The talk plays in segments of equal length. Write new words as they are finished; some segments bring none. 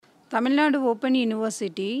Tamil Nadu Open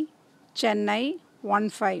University, Chennai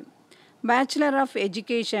 15. Bachelor of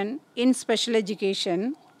Education in Special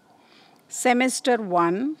Education, Semester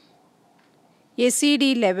 1, SED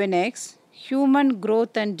 11X, Human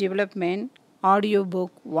Growth and Development,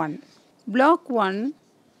 Audiobook 1. Block 1,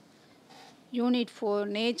 Unit 4,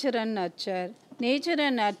 Nature and Nurture. Nature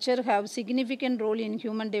and nurture have significant role in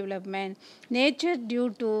human development. Nature due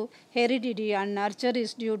to heredity and nurture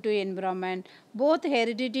is due to environment. Both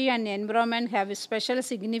heredity and environment have special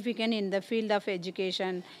significance in the field of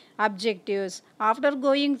education. Objectives. After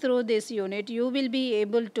going through this unit, you will be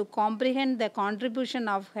able to comprehend the contribution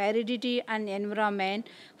of heredity and environment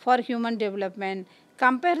for human development.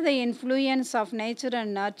 Compare the influence of nature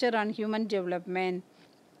and nurture on human development.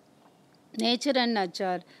 Nature and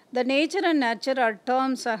nurture. The nature and nurture are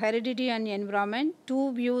terms of heredity and environment.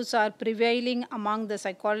 Two views are prevailing among the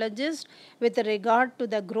psychologists with regard to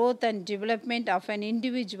the growth and development of an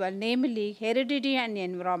individual, namely heredity and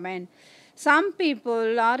environment. Some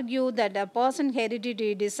people argue that a person's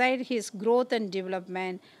heredity decides his growth and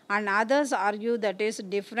development, and others argue that it is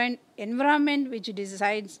different environment which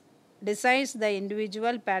decides the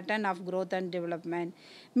individual pattern of growth and development.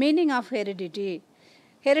 Meaning of heredity.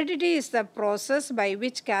 Heredity is the process by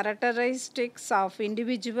which characteristics of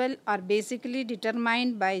individual are basically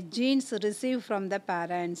determined by genes received from the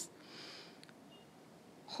parents.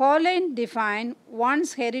 Holland defined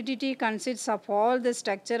one's heredity consists of all the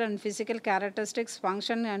structure and physical characteristics,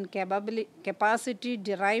 function and capacity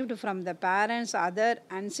derived from the parents' other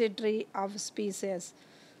ancestry of species.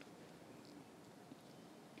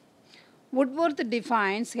 Woodworth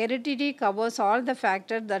defines heredity covers all the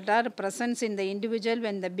factors that are present in the individual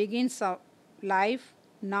when the begins of life,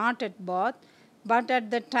 not at birth, but at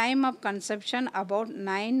the time of conception about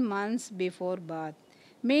 9 months before birth.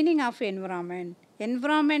 Meaning of environment.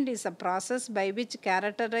 Environment is a process by which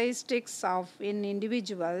characteristics of an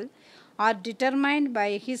individual are determined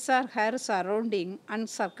by his or her surrounding and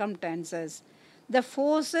circumstances. The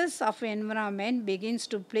forces of environment begins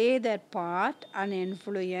to play their part and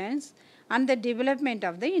influence and the development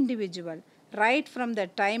of the individual, right from the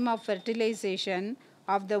time of fertilization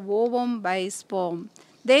of the ovum by sperm.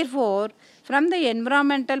 Therefore, from the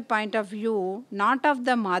environmental point of view, not of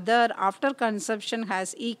the mother after conception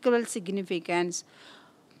has equal significance.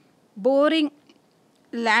 Boring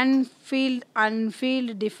Landfield and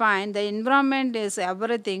field define the environment is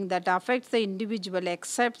everything that affects the individual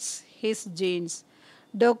except his genes.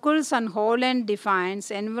 Dockles and Holland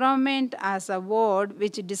defines environment as a word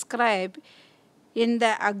which describes in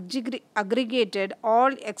the aggregated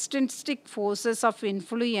all extrinsic forces of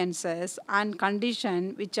influences and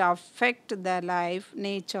conditions which affect the life,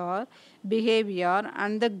 nature, behavior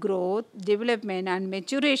and the growth, development and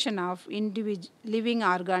maturation of living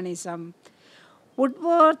organism.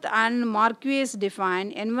 Woodworth and Marquis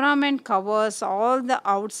define environment covers all the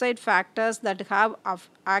outside factors that have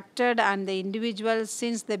acted on the individual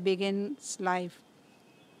since the begins life.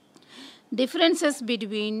 Differences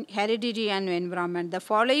between heredity and environment. The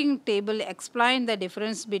following table explains the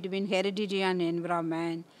difference between heredity and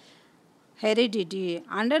environment. Heredity.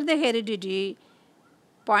 Under the heredity,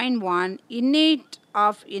 point 1, innate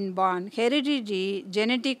of inborn. Heredity,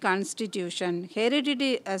 genetic constitution.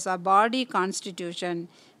 Heredity as a body constitution.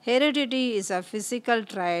 Heredity is a physical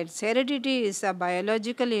traits. Heredity is a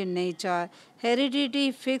biological in nature.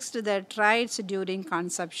 Heredity fixed the traits during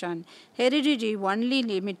conception. Heredity only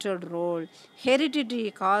limited role.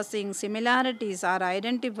 Heredity causing similarities are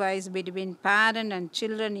identified between parent and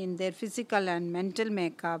children in their physical and mental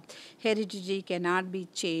makeup. Heredity cannot be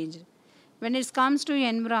changed. When it comes to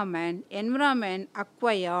environment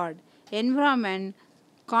acquired, environment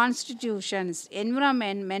constitutions,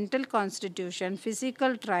 environment mental constitution,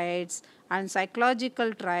 physical traits and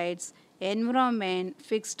psychological traits, environment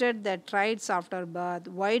fixed the traits after birth,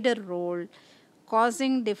 wider role,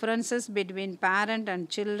 causing differences between parent and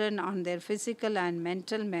children on their physical and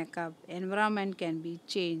mental makeup. Environment can be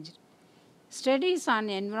changed. Studies on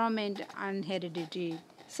environment and heredity.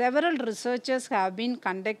 Several researchers have been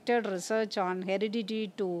conducted research on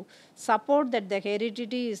heredity to support that the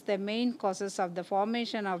heredity is the main causes of the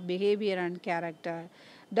formation of behavior and character.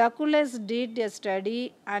 Douglas did a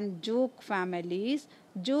study on Juke families.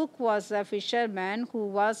 Juke was a fisherman who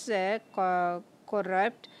was a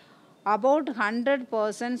corrupt. About 100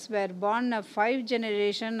 persons were born 5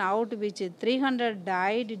 generations out, which 300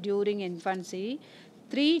 died during infancy.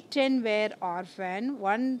 310 were orphan,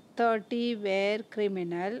 130 were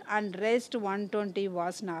criminal, and rest 120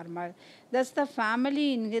 was normal. Thus, the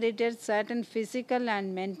family inherited certain physical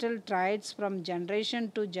and mental traits from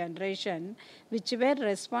generation to generation, which were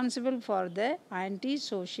responsible for the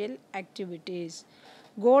antisocial activities.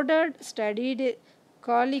 Goddard studied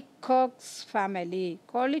Collicock's family.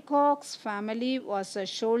 Collicock's family was a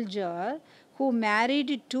soldier who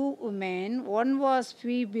married two women. One was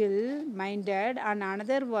feeble minded and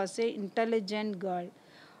another was an intelligent girl.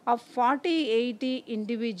 Of 40 80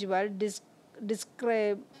 individuals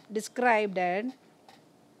described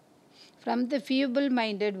from the feeble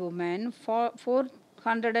minded women,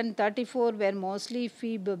 434 were mostly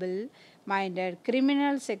feeble minded,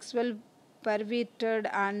 criminal, sexual perverted,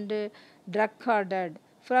 and drug addicted.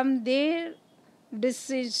 From their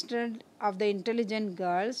descended of the intelligent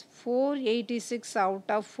girls, 486 out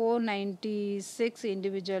of 496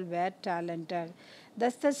 individuals were talented.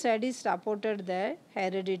 Thus, the study supported the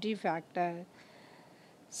heredity factor.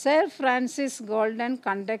 Sir Francis Galton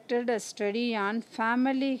conducted a study on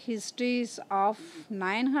family histories of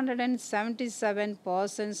 977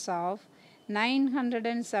 persons. Of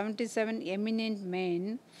 977 eminent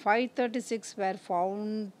men, 536 were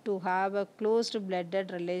found to have a close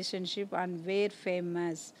blooded relationship and were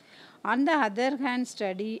famous. On the other hand,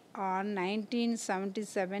 study on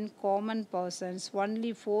 1977 common persons,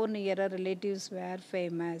 only 4 nearer relatives were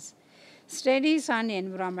famous. Studies on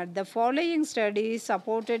environment. The following studies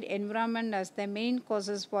supported environment as the main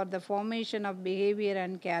causes for the formation of behavior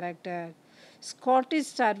and character. Scottish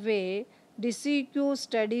survey DCQ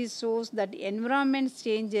study shows that environment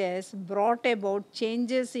changes brought about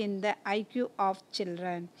changes in the IQ of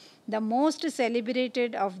children. The most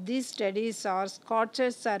celebrated of these studies are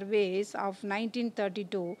Scottish surveys of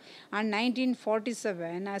 1932 and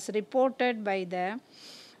 1947 as reported by the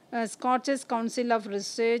Scottish Council of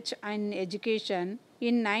Research and Education.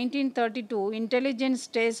 In 1932, intelligence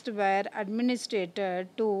tests were administered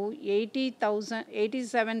to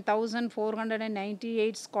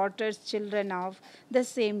 87,498 Scottish children of the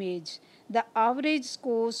same age. The average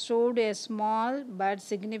score showed a small but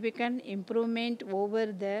significant improvement over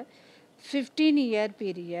the 15-year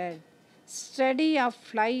period. Study of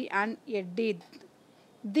Fly and Edith.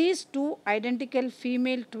 These two identical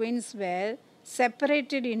female twins were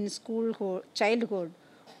separated in childhood.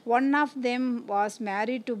 One of them was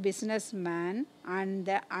married to businessman and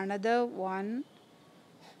the another one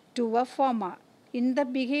to a farmer. In the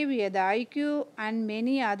behavior, the IQ and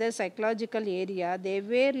many other psychological area, they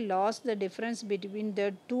were lost the difference between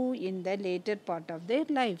the two in the later part of their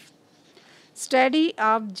life. Study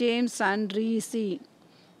of James and Reese.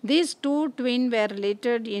 These two twins were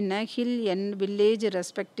related in a hill and village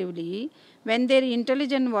respectively. When their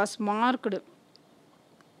intelligence was marked,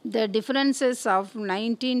 the differences of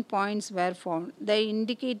 19 points were found. They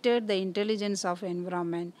indicated the intelligence of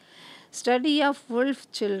environment. Study of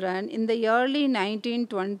wolf children. In the early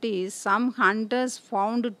 1920s, some hunters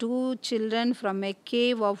found two children from a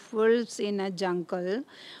cave of wolves in a jungle.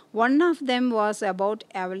 One of them was about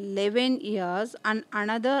 11 years and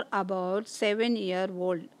another about 7 years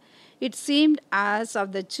old. It seemed as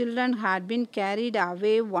if the children had been carried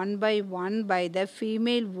away one by the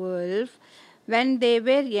female wolf when they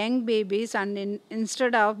were young babies and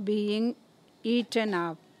instead of being eaten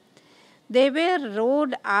up. They were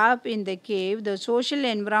rolled up in the cave. The social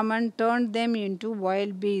environment turned them into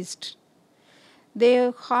wild beasts.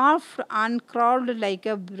 They half and crawled like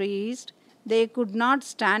a beast. They could not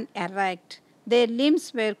stand erect. Their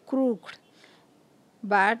limbs were crooked,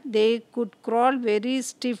 but they could crawl very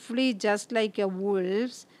stiffly just like a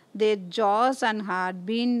wolf's. Their jaws and had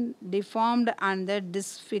been deformed and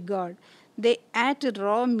disfigured. They ate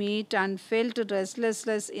raw meat and felt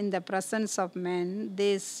restlessness in the presence of men.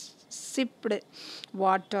 They sipped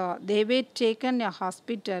water. They were taken to a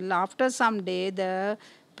hospital. After some day, the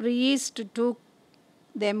priest took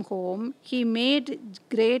them home. He made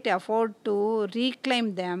great effort to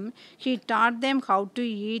reclaim them. He taught them how to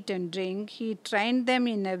eat and drink. He trained them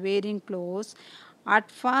in wearing clothes.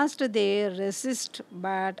 At first they resist,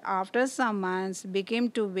 but after some months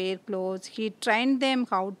began to wear clothes. He trained them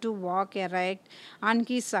how to walk erect and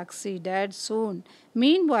he succeeded soon.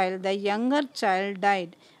 Meanwhile, the younger child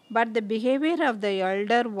died. But the behavior of the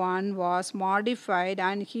elder one was modified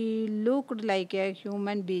and he looked like a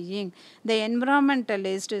human being. The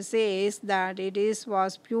environmentalist says that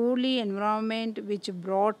was purely environment which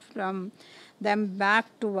brought from them back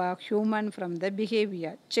to a human from the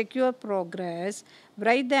behavior. Check your progress.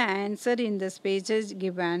 Write the answer in the spaces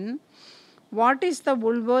given. What is the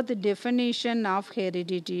Woolworth definition of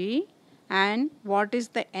heredity? And what is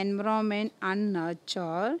the environment and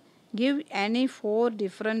nurture? Give any four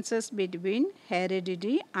differences between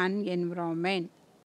heredity and environment.